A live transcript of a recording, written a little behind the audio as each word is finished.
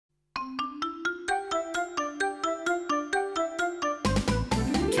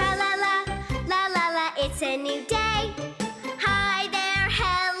It's a new day. Hi there,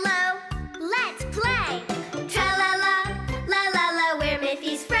 hello. Let's play. Tra-la-la, la-la-la, we're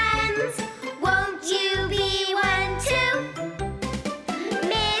Miffy's friends. Won't you be one too?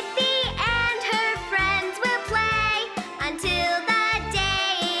 Miffy and her friends will play until the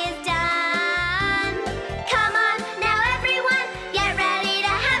day is done. Come on, now everyone, get ready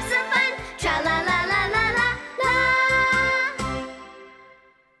to have some fun. Tra-la-la-la-la-la-la.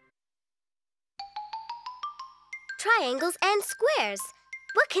 Triangles and squares.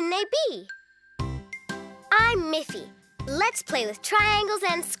 What can they be? I'm Miffy. Let's play with triangles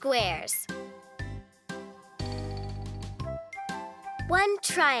and squares. One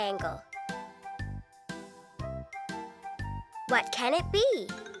triangle. What can it be?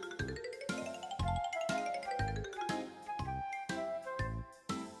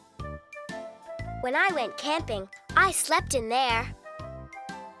 When I went camping, I slept in there.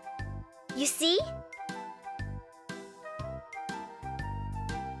 You see?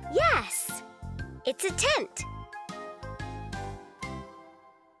 Yes, it's a tent.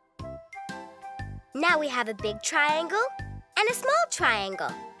 Now we have a big triangle and a small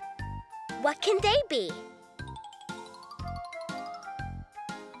triangle. What can they be?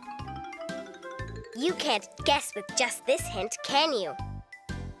 You can't guess with just this hint, can you?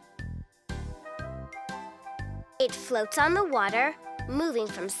 It floats on the water, moving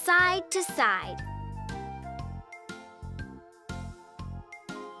from side to side.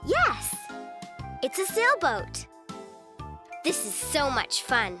 Yes! It's a sailboat. This is so much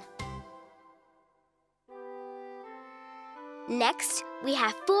fun. Next, we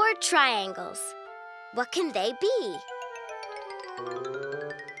have 4 triangles. What can they be?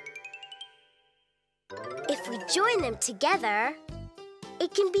 If we join them together,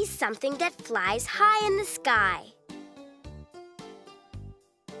 it can be something that flies high in the sky.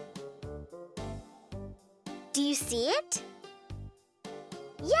 Do you see it?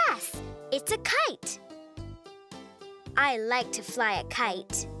 Yes, it's a kite. I like to fly a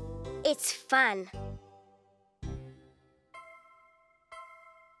kite. It's fun.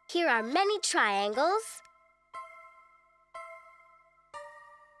 Here are many triangles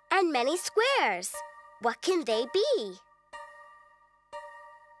and many squares. What can they be?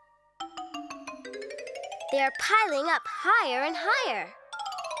 They are piling up higher and higher.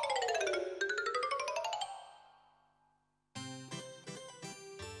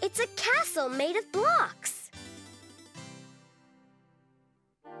 It's a castle made of blocks.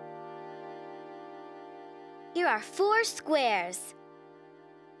 Here are 4 squares.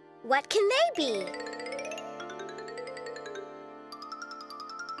 What can they be?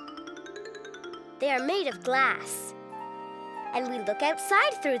 They are made of glass, and we look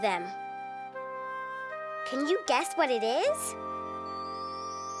outside through them. Can you guess what it is?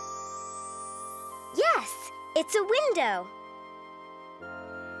 Yes, it's a window.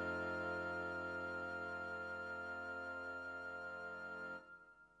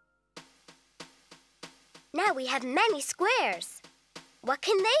 Now we have many squares. What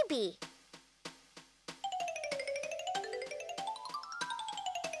can they be?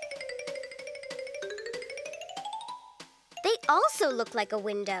 They also look like a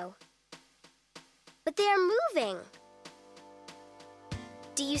window, but they are moving.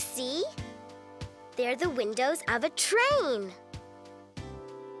 Do you see? They're the windows of a train.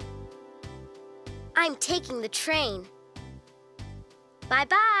 I'm taking the train.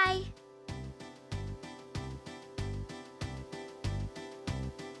 Bye-bye.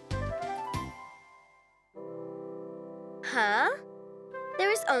 Huh? There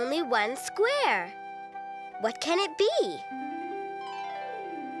is only one square. What can it be?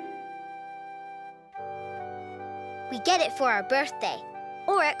 We get it for our birthday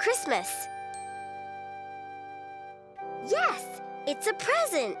or at Christmas. Yes, it's a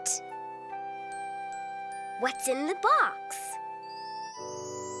present. What's in the box?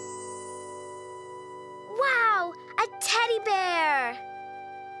 Wow, a teddy bear!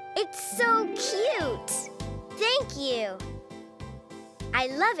 It's so cute! Thank you! I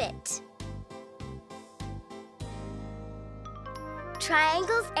love it!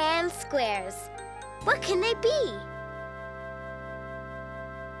 Triangles and squares. What can they be?